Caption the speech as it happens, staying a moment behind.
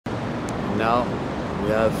now we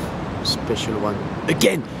have a special one.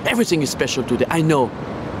 Again, everything is special today, I know.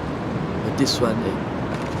 But this one is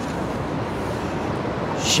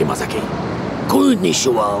Shimazaki.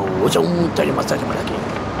 Konnichiwa.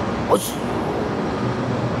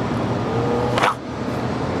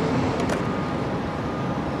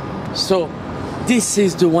 So this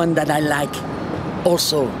is the one that I like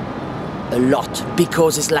also a lot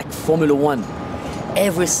because it's like Formula One.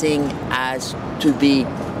 Everything has to be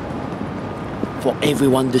for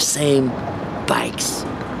everyone the same bikes.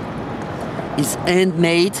 It's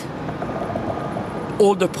handmade,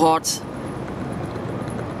 all the parts,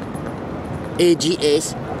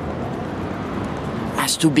 AGS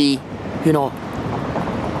has to be, you know,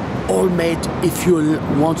 all made if you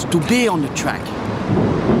want to be on the track.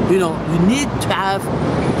 You know, you need to have,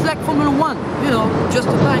 it's like Formula One, you know, just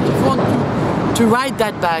a bike. If you want to ride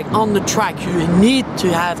that bike on the track, you need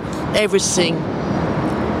to have everything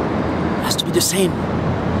has to be the same.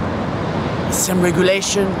 Same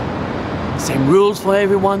regulation, same rules for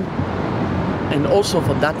everyone. And also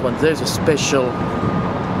for that one, there's a special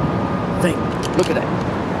thing. Look at that.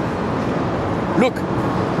 Look,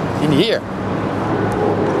 in here.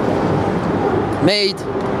 Made.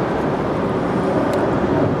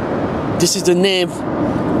 This is the name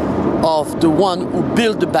of the one who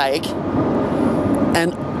built the bike,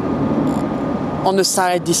 and on the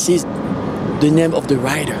side this is the name of the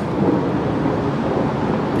rider.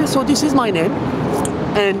 So this is my name,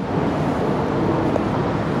 and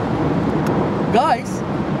guys,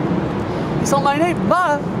 it's on my name.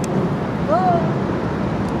 Bye. Bye.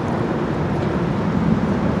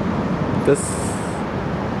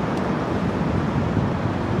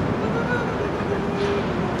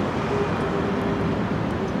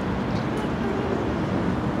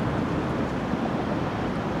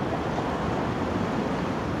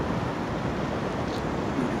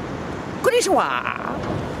 Konnichiwa.